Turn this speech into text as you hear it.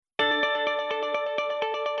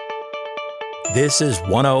This is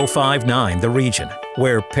 1059 The Region,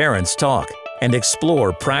 where parents talk and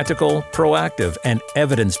explore practical, proactive, and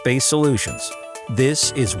evidence-based solutions.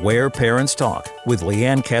 This is Where Parents Talk with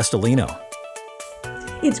Leanne Castellino.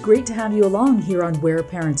 It's great to have you along here on Where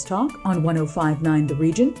Parents Talk on 1059 The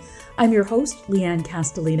Region. I'm your host, Leanne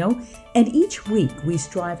Castellino, and each week we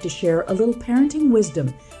strive to share a little parenting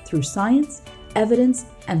wisdom through science, evidence,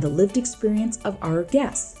 and the lived experience of our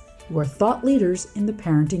guests, who are thought leaders in the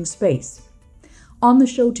parenting space. On the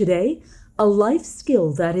show today, a life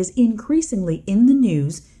skill that is increasingly in the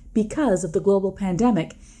news because of the global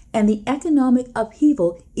pandemic and the economic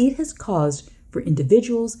upheaval it has caused for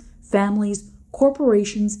individuals, families,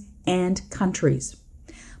 corporations, and countries.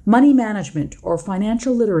 Money management, or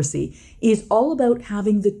financial literacy, is all about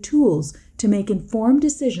having the tools to make informed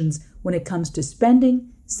decisions when it comes to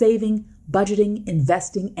spending, saving, budgeting,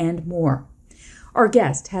 investing, and more. Our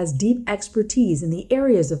guest has deep expertise in the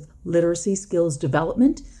areas of literacy skills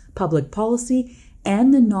development, public policy,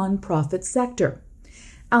 and the nonprofit sector.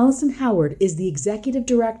 Alison Howard is the Executive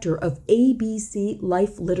Director of ABC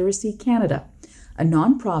Life Literacy Canada, a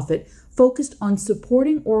nonprofit focused on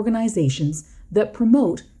supporting organizations that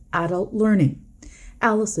promote adult learning.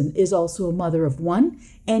 Alison is also a mother of one,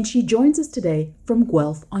 and she joins us today from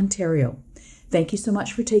Guelph, Ontario. Thank you so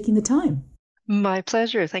much for taking the time. My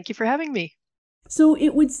pleasure. Thank you for having me. So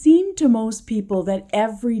it would seem to most people that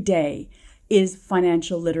every day is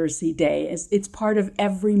Financial Literacy Day. It's part of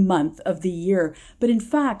every month of the year. But in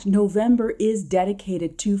fact, November is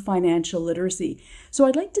dedicated to financial literacy. So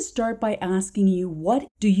I'd like to start by asking you, what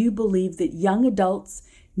do you believe that young adults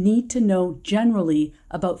need to know generally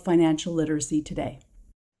about financial literacy today?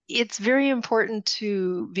 It's very important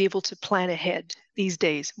to be able to plan ahead these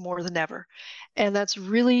days more than ever. And that's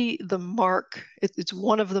really the mark, it's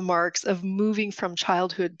one of the marks of moving from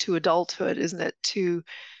childhood to adulthood, isn't it? To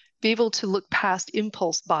be able to look past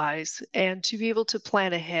impulse buys and to be able to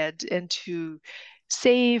plan ahead and to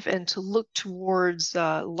save and to look towards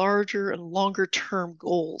larger and longer term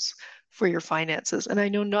goals for your finances. And I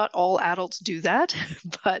know not all adults do that,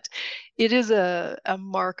 but it is a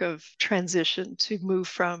mark of transition to move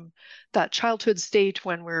from that childhood state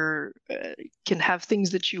when we're can have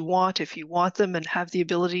things that you want if you want them and have the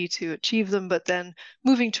ability to achieve them, but then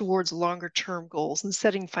moving towards longer term goals and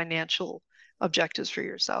setting financial objectives for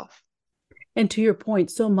yourself. And to your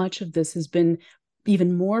point, so much of this has been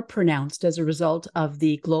even more pronounced as a result of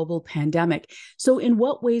the global pandemic. So in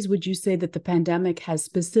what ways would you say that the pandemic has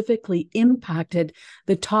specifically impacted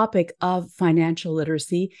the topic of financial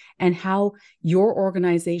literacy and how your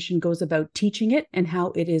organization goes about teaching it and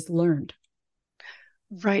how it is learned?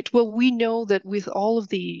 Right. Well, we know that with all of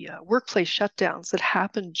the workplace shutdowns that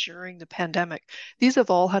happened during the pandemic, these have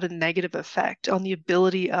all had a negative effect on the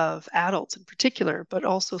ability of adults in particular, but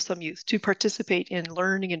also some youth, to participate in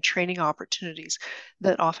learning and training opportunities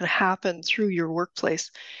that often happen through your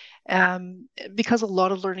workplace. Because a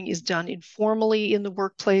lot of learning is done informally in the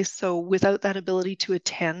workplace, so without that ability to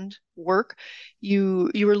attend work,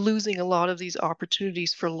 you are losing a lot of these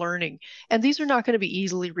opportunities for learning. And these are not going to be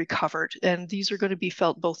easily recovered. And these are going to be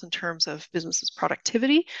felt both in terms of businesses'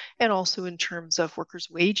 productivity and also in terms of workers'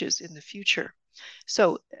 wages in the future.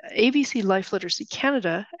 So ABC Life Literacy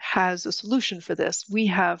Canada has a solution for this. We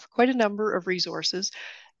have quite a number of resources.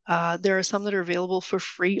 There are some that are available for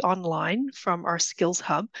free online from our Skills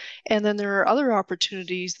Hub. And then there are other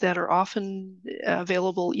opportunities that are often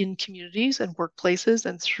available in communities and workplaces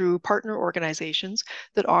and through partner organizations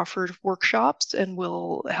that offer workshops and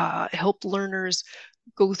will help learners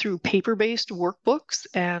go through paper-based workbooks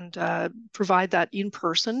and provide that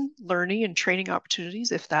in-person learning and training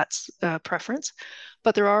opportunities if that's a preference.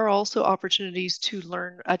 But there are also opportunities to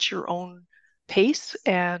learn at your own pace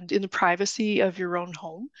and in the privacy of your own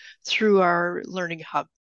home through our Learning Hub.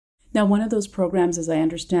 Now, one of those programs, as I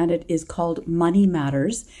understand it, is called Money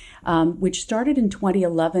Matters, which started in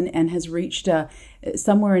 2011 and has reached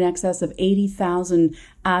somewhere in excess of 80,000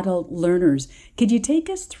 adult learners. Could you take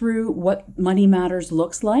us through what Money Matters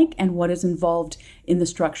looks like and what is involved in the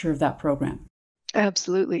structure of that program?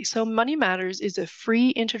 Absolutely. So Money Matters is a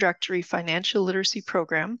free introductory financial literacy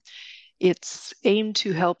program. It's aimed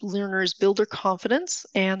to help learners build their confidence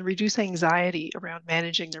and reduce anxiety around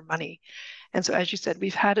managing their money. And so, as you said,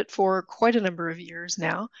 we've had it for quite a number of years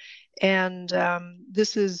now. And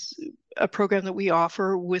this is a program that we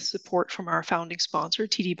offer with support from our founding sponsor,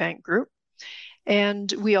 TD Bank Group.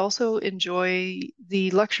 And we also enjoy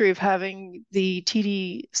the luxury of having the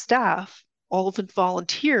TD staff, all of it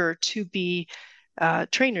volunteer to be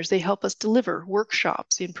trainers. They help us deliver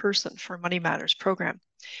workshops in person for Money Matters program.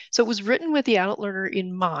 So it was written with the adult learner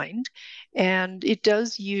in mind, and it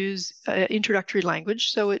does use introductory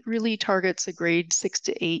language. So it really targets a grade 6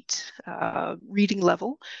 to 8 reading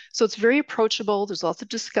level. So it's very approachable. There's lots of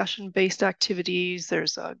discussion-based activities.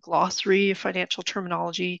 There's a glossary of financial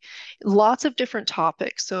terminology, lots of different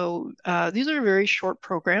topics. So these are very short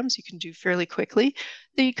programs you can do fairly quickly.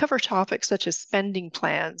 They cover topics such as spending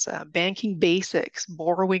plans, banking basics,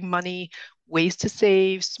 borrowing money, ways to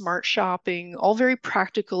save, smart shopping, all very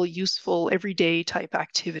practical, useful, everyday type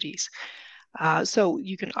activities. So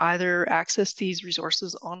you can either access these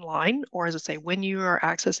resources online, or as I say, when you are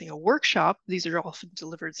accessing a workshop, these are often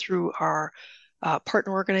delivered through our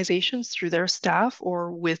partner organizations, through their staff,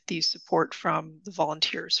 or with the support from the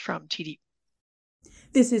volunteers from TD.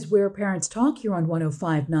 This is Where Parents Talk here on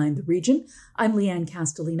 105.9 The Region. I'm Leanne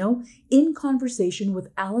Castellino in conversation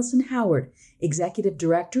with Alison Howard, Executive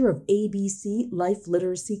Director of ABC Life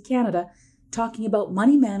Literacy Canada, talking about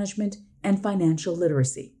money management and financial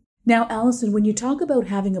literacy. Now, Alison, when you talk about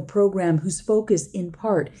having a program whose focus in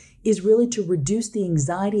part is really to reduce the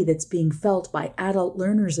anxiety that's being felt by adult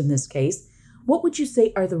learners in this case, what would you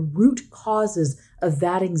say are the root causes of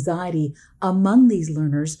that anxiety among these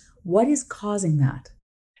learners? What is causing that?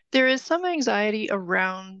 There is some anxiety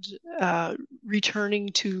around returning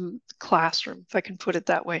to the classroom, if I can put it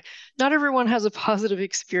that way. Not everyone has a positive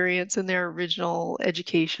experience in their original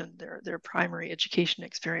education, their primary education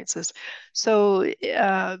experiences. So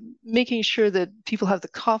making sure that people have the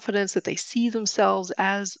confidence that they see themselves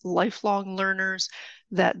as lifelong learners,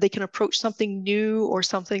 that they can approach something new or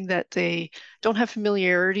something that they don't have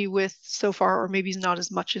familiarity with so far, or maybe not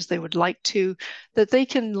as much as they would like to, that they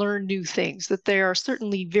can learn new things, that they are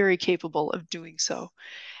certainly very capable of doing so.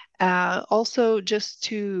 Also, just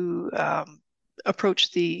to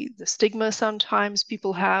approach the stigma sometimes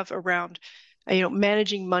people have around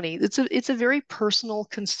managing money. It's a very personal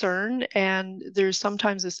concern, and there's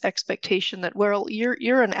sometimes this expectation that, well,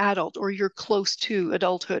 you're an adult or you're close to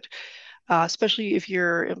adulthood. Especially if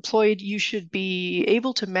you're employed, you should be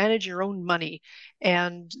able to manage your own money.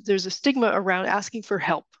 And there's a stigma around asking for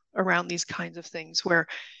help around these kinds of things, where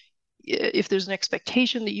if there's an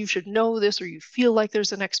expectation that you should know this, or you feel like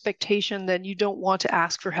there's an expectation, then you don't want to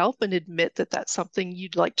ask for help and admit that that's something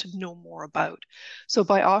you'd like to know more about. So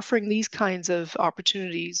by offering these kinds of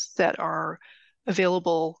opportunities that are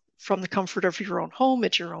available from the comfort of your own home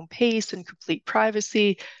at your own pace in complete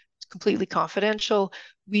privacy, completely confidential,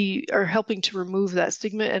 we are helping to remove that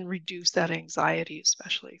stigma and reduce that anxiety,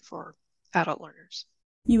 especially for adult learners.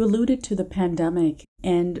 You alluded to the pandemic,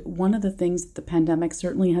 and one of the things that the pandemic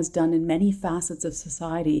certainly has done in many facets of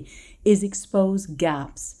society is expose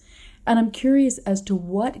gaps. And I'm curious as to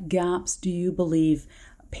what gaps do you believe,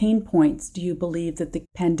 pain points do you believe that the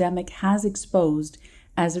pandemic has exposed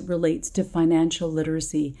as it relates to financial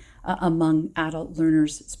literacy among adult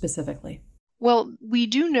learners specifically? Well, we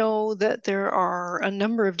do know that there are a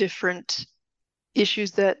number of different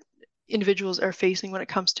issues that individuals are facing when it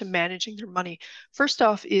comes to managing their money. First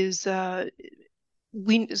off is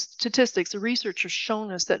statistics. The research has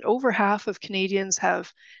shown us that over half of Canadians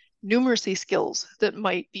have numeracy skills that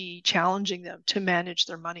might be challenging them to manage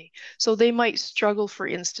their money. So they might struggle, for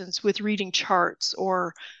instance, with reading charts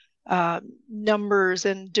or numbers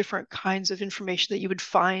and different kinds of information that you would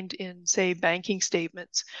find in, say, banking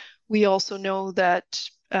statements. We also know that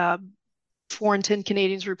 4 in 10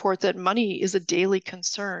 Canadians report that money is a daily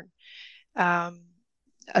concern. A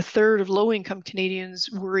third of low-income Canadians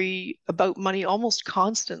worry about money almost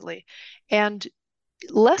constantly. And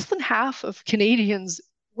less than half of Canadians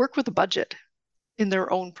work with a budget in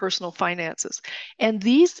their own personal finances. And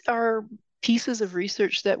these are pieces of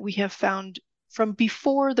research that we have found from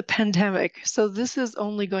before the pandemic. So this is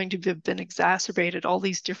only going to have been exacerbated, all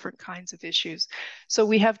these different kinds of issues. So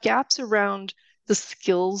we have gaps around the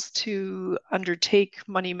skills to undertake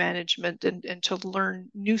money management and to learn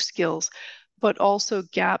new skills, but also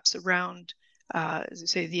gaps around, as I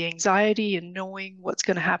say, the anxiety and knowing what's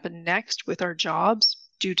going to happen next with our jobs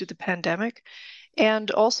due to the pandemic. And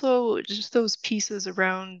also just those pieces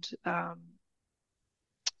around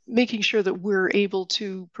making sure that we're able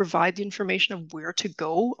to provide the information of where to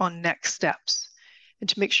go on next steps, and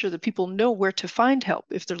to make sure that people know where to find help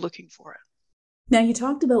if they're looking for it. Now, you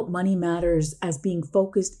talked about Money Matters as being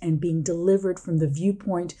focused and being delivered from the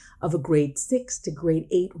viewpoint of a grade 6 to grade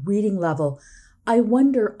 8 reading level. I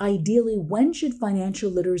wonder, ideally, when should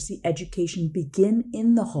financial literacy education begin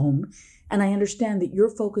in the home? And I understand that you're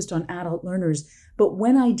focused on adult learners, but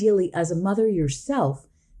when ideally, as a mother yourself,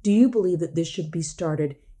 do you believe that this should be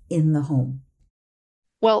started in the home?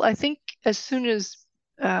 Well, I think as soon as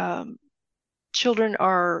children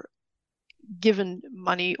are given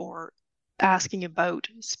money or asking about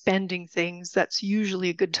spending things, that's usually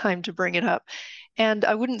a good time to bring it up. And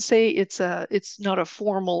I wouldn't say it's not a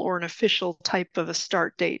formal or an official type of a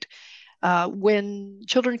start date. When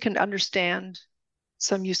children can understand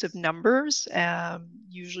some use of numbers,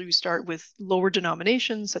 usually we start with lower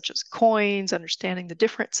denominations such as coins, understanding the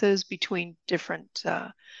differences between different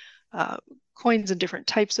coins and different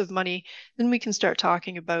types of money. Then we can start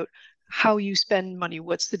talking about how you spend money.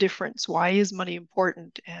 What's the difference? Why is money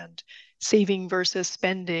important? And saving versus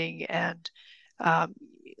spending. And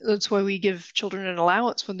that's why we give children an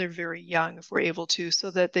allowance when they're very young, if we're able to,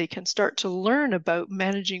 so that they can start to learn about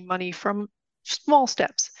managing money from small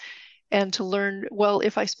steps. And to learn, well,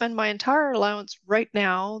 if I spend my entire allowance right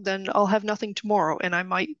now, then I'll have nothing tomorrow, and I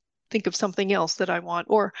might think of something else that I want,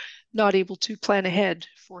 or not able to plan ahead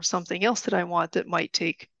for something else that I want that might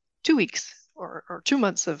take 2 weeks or 2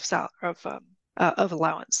 months of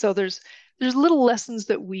allowance. So there's little lessons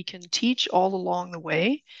that we can teach all along the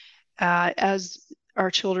way as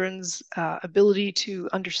our children's ability to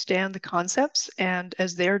understand the concepts and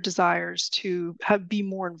as their desires to be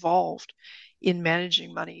more involved in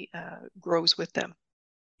managing money grows with them.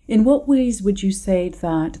 In what ways would you say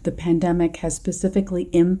that the pandemic has specifically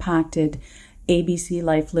impacted ABC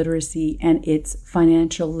Life Literacy and its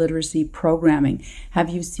financial literacy programming? Have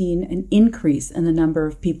you seen an increase in the number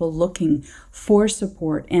of people looking for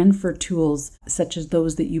support and for tools such as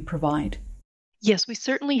those that you provide? Yes, we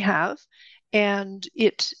certainly have. And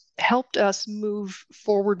it helped us move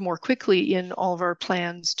forward more quickly in all of our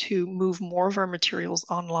plans to move more of our materials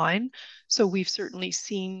online. So we've certainly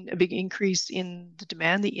seen a big increase in the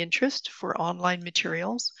demand, the interest for online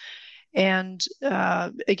materials. And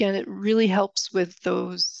again, it really helps with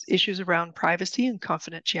those issues around privacy and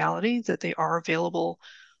confidentiality, that they are available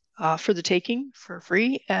for the taking for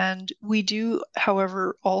free. And we do,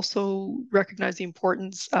 however, also recognize the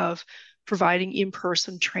importance of providing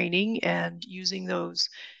in-person training and using those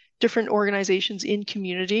different organizations in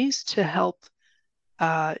communities to help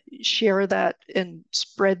share that and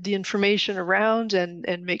spread the information around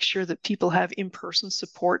and make sure that people have in-person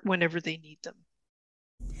support whenever they need them.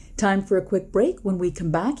 Time for a quick break. When we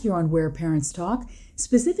come back here on Where Parents Talk,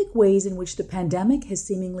 specific ways in which the pandemic has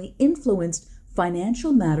seemingly influenced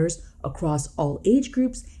financial matters across all age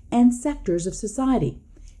groups and sectors of society,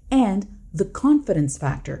 and the confidence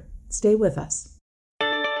factor. Stay with us.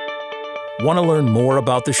 Want to learn more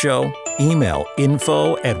about the show? Email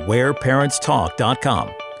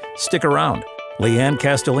info@whereparentstalk.com. Stick around. Leanne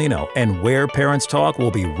Castellino and Where Parents Talk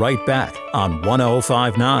will be right back on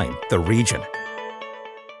 1059 The Region.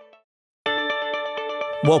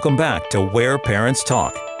 Welcome back to Where Parents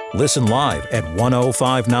Talk. Listen live at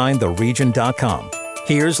 1059theregion.com.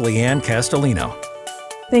 Here's Leanne Castellino.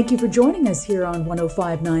 Thank you for joining us here on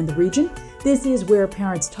 1059 The Region. This is Where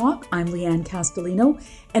Parents Talk. I'm Leanne Castellino,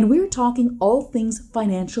 and we're talking all things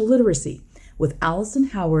financial literacy with Alison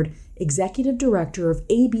Howard, Executive Director of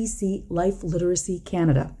ABC Life Literacy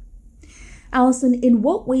Canada. Alison, in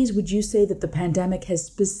what ways would you say that the pandemic has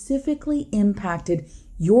specifically impacted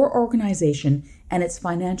your organization and its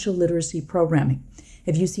financial literacy programming?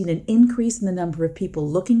 Have you seen an increase in the number of people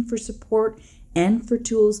looking for support and for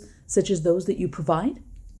tools such as those that you provide?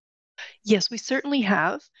 Yes, we certainly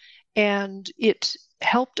have. And it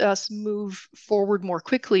helped us move forward more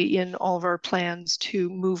quickly in all of our plans to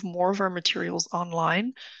move more of our materials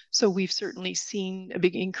online. So we've certainly seen a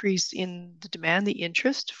big increase in the demand, the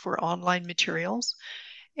interest for online materials.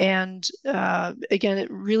 And again, it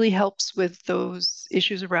really helps with those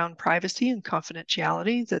issues around privacy and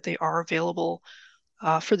confidentiality, that they are available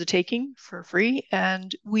for the taking for free.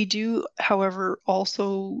 And we do, however,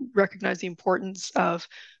 also recognize the importance of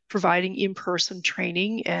providing in-person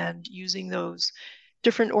training and using those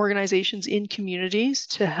different organizations in communities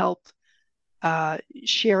to help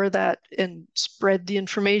share that and spread the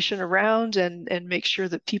information around and make sure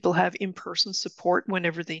that people have in-person support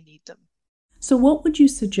whenever they need them. So what would you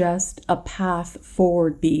suggest a path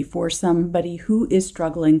forward be for somebody who is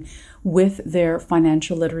struggling with their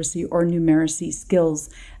financial literacy or numeracy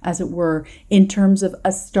skills, as it were, in terms of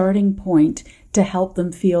a starting point to help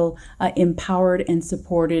them feel empowered and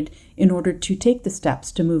supported in order to take the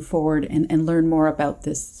steps to move forward and learn more about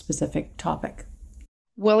this specific topic?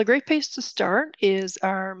 Well, a great place to start is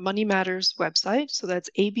our Money Matters website. So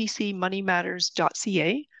that's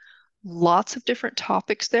abcmoneymatters.ca. Lots of different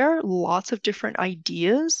topics there, lots of different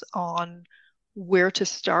ideas on where to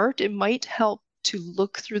start. It might help to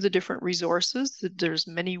look through the different resources. There's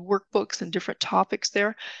many workbooks and different topics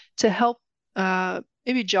there to help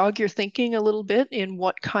maybe jog your thinking a little bit in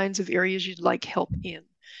what kinds of areas you'd like help in.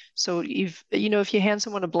 So if you hand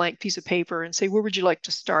someone a blank piece of paper and say, where would you like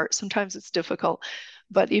to start? Sometimes it's difficult.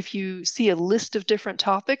 But if you see a list of different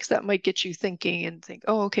topics, that might get you thinking and think,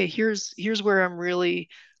 oh, okay, here's where I'm really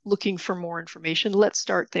looking for more information. Let's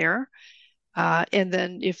start there. And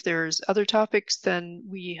then if there's other topics, then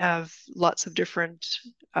we have lots of different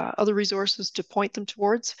other resources to point them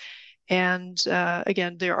towards. And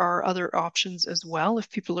again, there are other options as well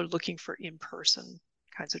if people are looking for in-person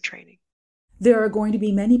kinds of training. There are going to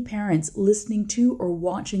be many parents listening to or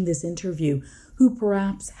watching this interview who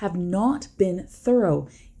perhaps have not been thorough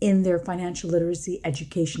in their financial literacy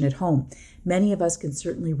education at home. Many of us can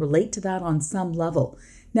certainly relate to that on some level.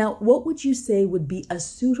 Now, what would you say would be a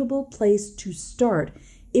suitable place to start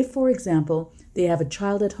if, for example, they have a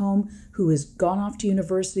child at home who has gone off to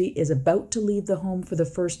university, is about to leave the home for the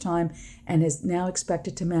first time, and is now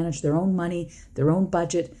expected to manage their own money, their own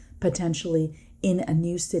budget, potentially in a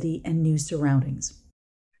new city and new surroundings?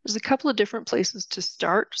 There's a couple of different places to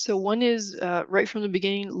start. So one is right from the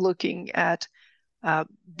beginning, looking at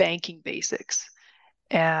banking basics,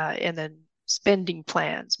 and then spending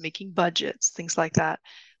plans, making budgets, things like that,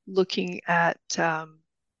 looking at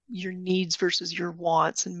your needs versus your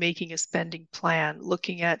wants and making a spending plan,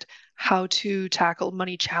 looking at how to tackle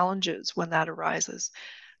money challenges when that arises.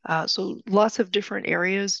 So lots of different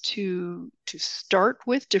areas to start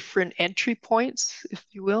with, different entry points, if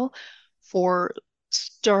you will, for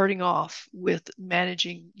starting off with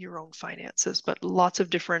managing your own finances, but lots of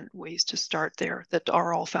different ways to start there that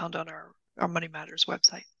are all found on our Money Matters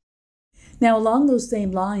website. Now, along those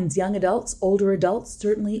same lines, young adults, older adults,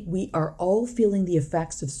 certainly we are all feeling the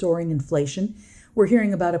effects of soaring inflation. We're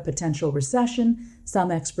hearing about a potential recession,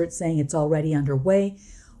 some experts saying it's already underway.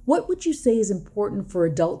 What would you say is important for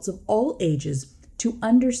adults of all ages to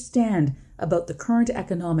understand about the current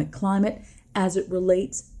economic climate as it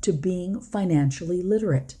relates to being financially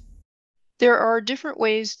literate? There are different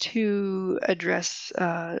ways to address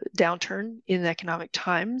downturn in economic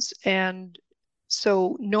times. And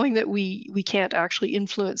so knowing that we can't actually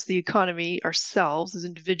influence the economy ourselves as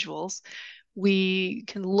individuals, we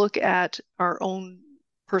can look at our own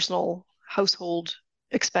personal household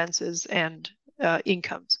expenses and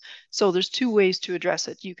incomes. So there's two ways to address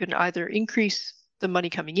it. You can either increase the money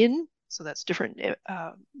coming in, so that's different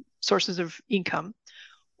sources of income,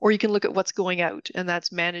 or you can look at what's going out, and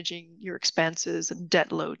that's managing your expenses and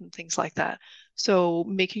debt load and things like that. So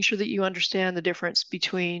making sure that you understand the difference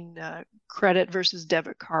between credit versus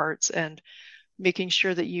debit cards, and making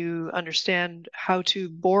sure that you understand how to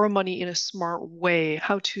borrow money in a smart way,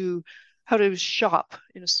 how to shop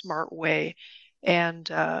in a smart way, and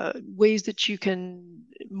ways that you can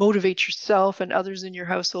motivate yourself and others in your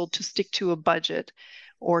household to stick to a budget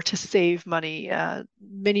or to save money.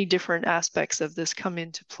 Many different aspects of this come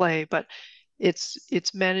into play, but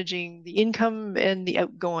it's managing the income and the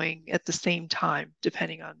outgoing at the same time,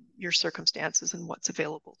 depending on your circumstances and what's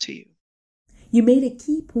available to you. You made a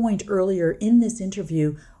key point earlier in this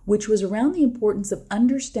interview, which was around the importance of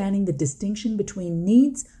understanding the distinction between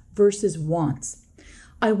needs versus wants.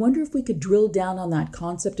 I wonder if we could drill down on that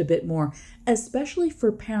concept a bit more, especially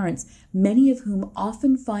for parents, many of whom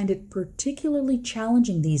often find it particularly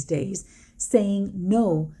challenging these days, saying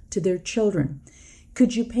no to their children.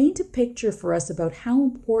 Could you paint a picture for us about how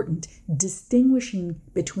important distinguishing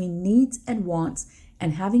between needs and wants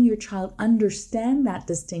and having your child understand that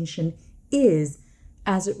distinction is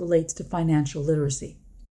as it relates to financial literacy?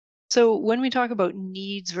 So when we talk about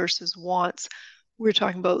needs versus wants, we're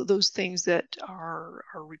talking about those things that are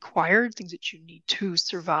required, things that you need to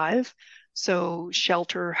survive. So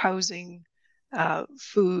shelter, housing,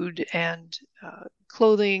 food, and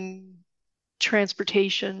clothing,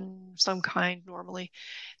 transportation, some kind normally.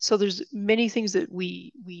 So there's many things that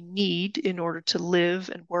we need in order to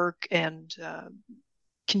live and work and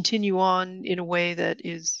continue on in a way that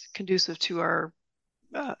is conducive to our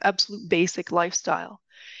absolute basic lifestyle.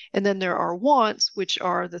 And then there are wants, which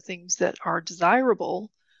are the things that are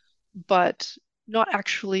desirable, but not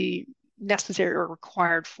actually necessary or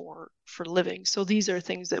required for living. So these are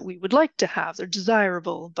things that we would like to have. They're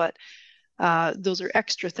desirable, but those are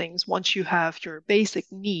extra things once you have your basic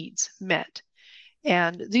needs met.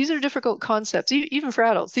 And these are difficult concepts, even for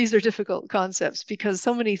adults. These are difficult concepts because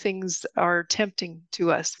so many things are tempting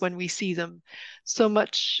to us when we see them. So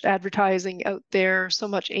much advertising out there, so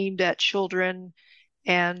much aimed at children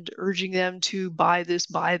and urging them to buy this,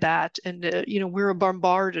 buy that. And, we're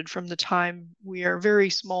bombarded from the time we are very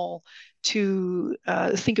small to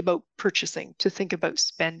think about purchasing, to think about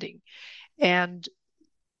spending. And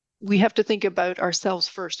we have to think about ourselves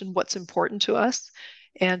first and what's important to us.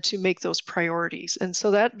 and to make those priorities. And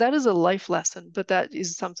so that is a life lesson, but that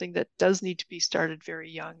is something that does need to be started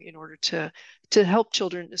very young in order to help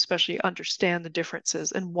children especially understand the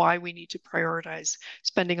differences and why we need to prioritize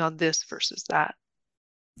spending on this versus that.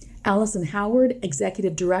 Alison Howard,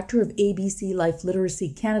 Executive Director of ABC Life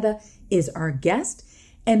Literacy Canada, is our guest,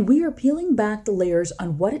 and we are peeling back the layers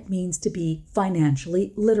on what it means to be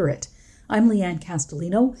financially literate. I'm Leanne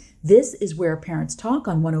Castellino. This is Where Parents Talk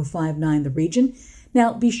on 105.9 The Region.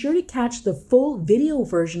 Now, be sure to catch the full video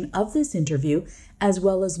version of this interview, as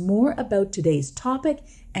well as more about today's topic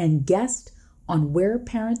and guest on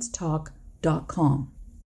whereparentstalk.com.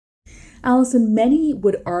 Alison, many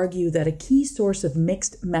would argue that a key source of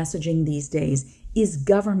mixed messaging these days is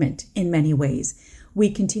government in many ways.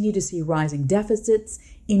 We continue to see rising deficits,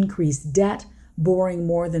 increased debt, borrowing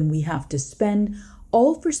more than we have to spend,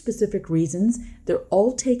 all for specific reasons. They're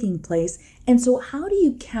all taking place. And so how do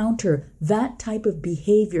you counter that type of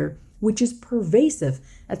behavior, which is pervasive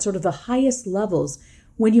at sort of the highest levels,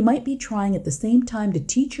 when you might be trying at the same time to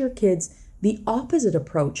teach your kids the opposite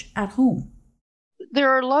approach at home?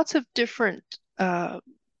 There are lots of different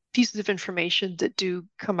pieces of information that do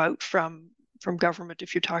come out from government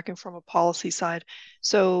if you're talking from a policy side.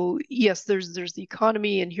 So yes, there's the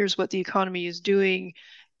economy, and here's what the economy is doing.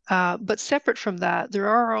 But separate from that, there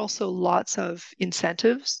are also lots of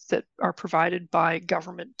incentives that are provided by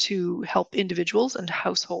government to help individuals and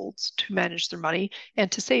households to manage their money and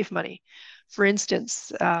to save money. For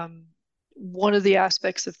instance, one of the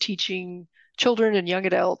aspects of teaching children and young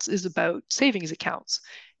adults is about savings accounts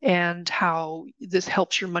and how this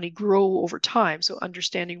helps your money grow over time. So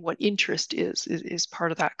understanding what interest is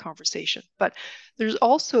part of that conversation. But there's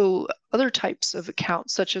also other types of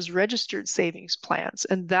accounts, such as registered savings plans,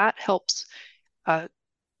 and that helps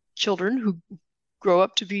children who grow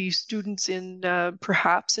up to be students in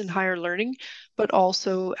perhaps in higher learning, but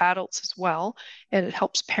also adults as well. And it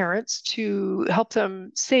helps parents to help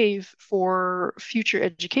them save for future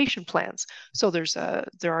education plans. So there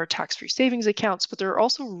are tax-free savings accounts, but there are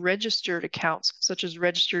also registered accounts, such as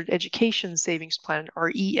Registered Education Savings Plan,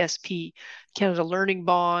 or ESP, Canada Learning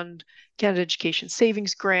Bond, Canada Education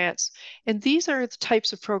Savings Grants. And these are the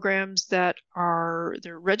types of programs that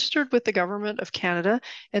they're registered with the Government of Canada,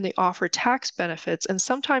 and they offer tax benefits and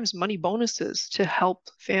sometimes money bonuses to help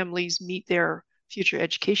families meet their future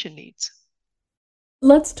education needs.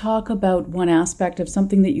 Let's talk about one aspect of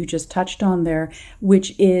something that you just touched on there,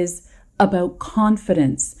 which is about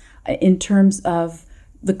confidence, in terms of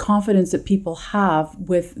the confidence that people have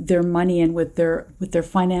with their money and with their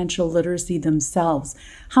financial literacy themselves.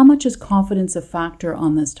 How much is confidence a factor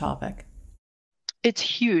on this topic? It's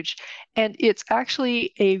huge, and it's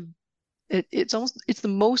actually it's the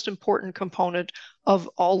most important component of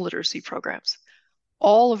all literacy programs.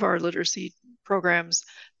 All of our literacy programs,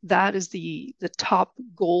 that is the top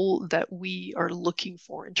goal that we are looking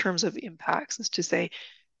for in terms of impacts, is to say,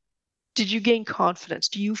 did you gain confidence?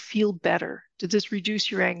 Do you feel better? Did this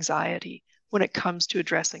reduce your anxiety when it comes to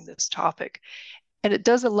addressing this topic? And it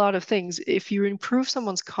does a lot of things. If you improve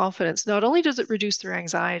someone's confidence, not only does it reduce their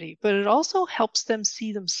anxiety, but it also helps them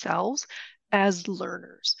see themselves as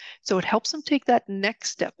learners. So it helps them take that next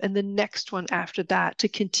step and the next one after that to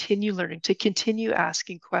continue learning, to continue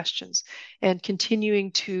asking questions and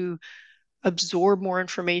continuing to absorb more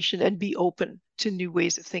information and be open to new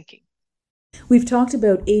ways of thinking. We've talked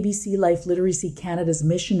about ABC Life Literacy Canada's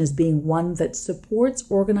mission as being one that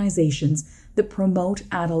supports organizations that promote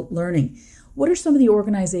adult learning. What are some of the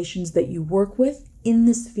organizations that you work with in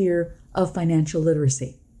the sphere of financial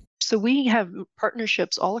literacy? So we have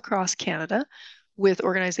partnerships all across Canada with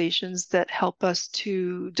organizations that help us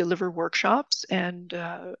to deliver workshops and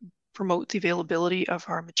promote the availability of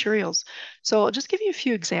our materials. So I'll just give you a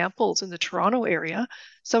few examples in the Toronto area.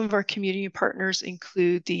 Some of our community partners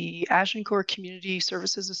include the Agincourt Community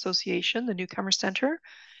Services Association, the Newcomer Centre,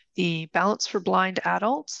 the Balance for Blind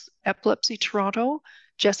Adults, Epilepsy Toronto,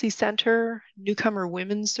 Jesse Centre, Newcomer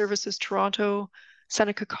Women's Services Toronto,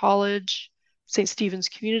 Seneca College, St. Stephen's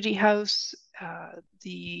Community House,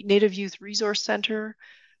 the Native Youth Resource Centre,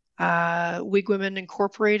 Wig Women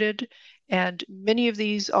Incorporated, and many of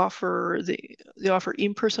these offer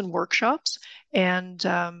in-person workshops, and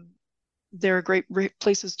they're great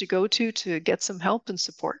places to go to get some help and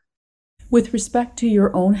support. With respect to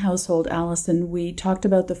your own household, Alison, we talked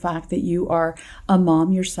about the fact that you are a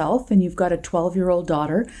mom yourself and you've got a 12-year-old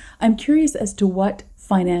daughter. I'm curious as to what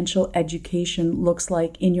financial education looks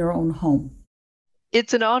like in your own home.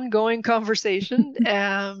 It's an ongoing conversation.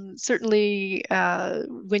 Certainly,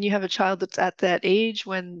 when you have a child that's at that age,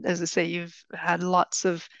 when, as I say, you've had lots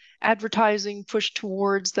of advertising pushed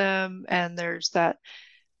towards them, and there's that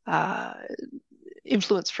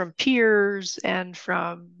influence from peers and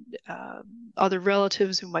from other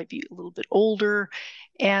relatives who might be a little bit older,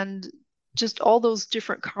 and just all those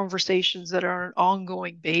different conversations that are on an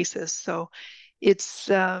ongoing basis. So it's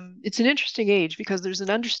an interesting age because there's an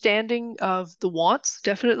understanding of the wants,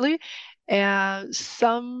 definitely, and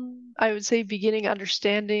some, I would say, beginning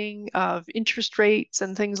understanding of interest rates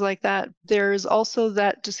and things like that. There's also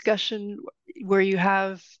that discussion where you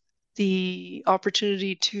have the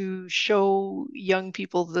opportunity to show young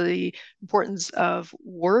people the importance of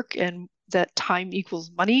work and that time equals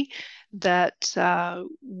money, that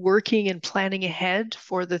working and planning ahead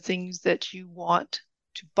for the things that you want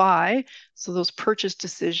to buy. So those purchase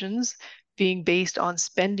decisions being based on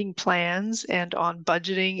spending plans and on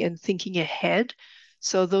budgeting and thinking ahead.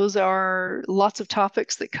 So those are lots of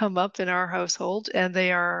topics that come up in our household, and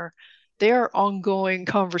they are ongoing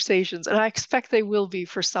conversations, and I expect they will be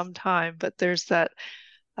for some time. But there's that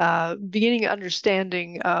beginning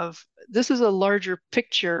understanding of this is a larger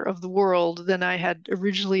picture of the world than I had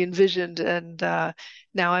originally envisioned, and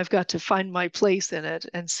now I've got to find my place in it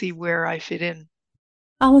and see where I fit in.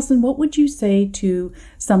 Allison, what would you say to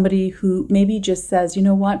somebody who maybe just says, you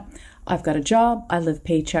know what, I've got a job, I live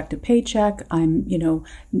paycheck to paycheck,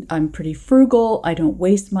 I'm pretty frugal, I don't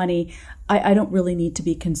waste money, I don't really need to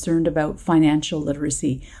be concerned about financial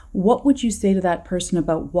literacy. What would you say to that person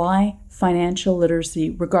about why financial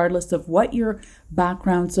literacy, regardless of what your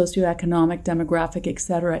background, socioeconomic, demographic,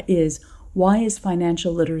 etc. is, why is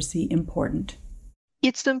financial literacy important?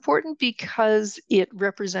 It's important because it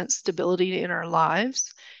represents stability in our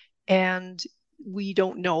lives, and we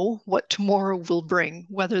don't know what tomorrow will bring,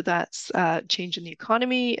 whether that's a change in the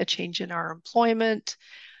economy, a change in our employment,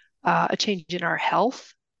 a change in our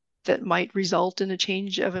health that might result in a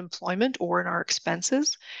change of employment or in our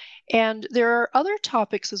expenses. And there are other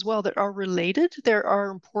topics as well that are related, that are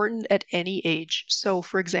important at any age. So,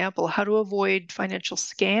 for example, how to avoid financial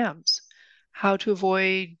scams, how to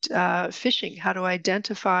avoid phishing, how to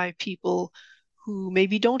identify people who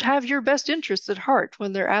maybe don't have your best interests at heart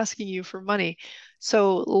when they're asking you for money.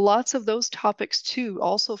 So lots of those topics too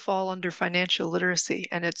also fall under financial literacy.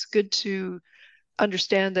 And it's good to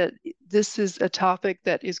understand that this is a topic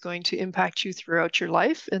that is going to impact you throughout your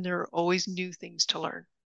life, and there are always new things to learn.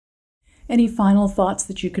 Any final thoughts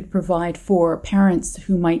that you could provide for parents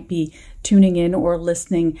who might be tuning in or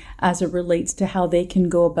listening as it relates to how they can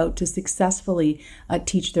go about to successfully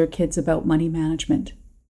teach their kids about money management?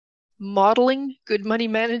 Modeling good money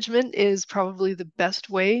management is probably the best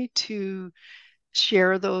way to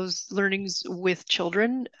share those learnings with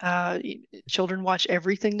children. Children watch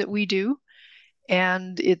everything that we do,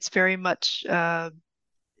 and it's very much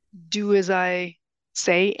do as I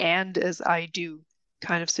say and as I do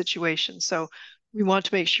kind of situation. So we want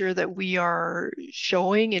to make sure that we are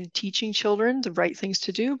showing and teaching children the right things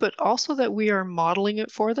to do, but also that we are modeling it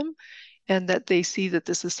for them, and that they see that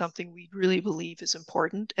this is something we really believe is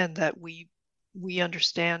important, and that we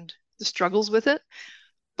understand the struggles with it,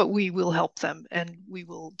 but we will help them and we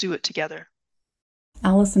will do it together.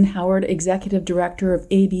 Allison Howard, Executive Director of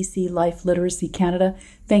ABC Life Literacy Canada,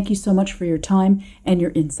 thank you so much for your time and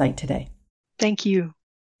your insight today. Thank you.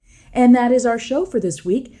 And that is our show for this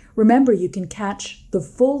week. Remember, you can catch the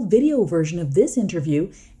full video version of this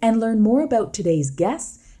interview and learn more about today's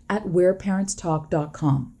guests at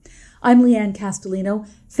whereparentstalk.com. I'm Leanne Castellino.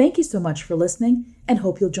 Thank you so much for listening, and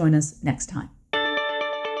hope you'll join us next time.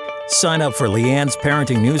 Sign up for Leanne's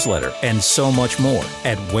parenting newsletter and so much more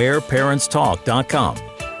at whereparentstalk.com.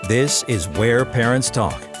 This is Where Parents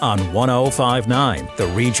Talk on 105.9 The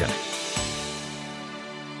Region.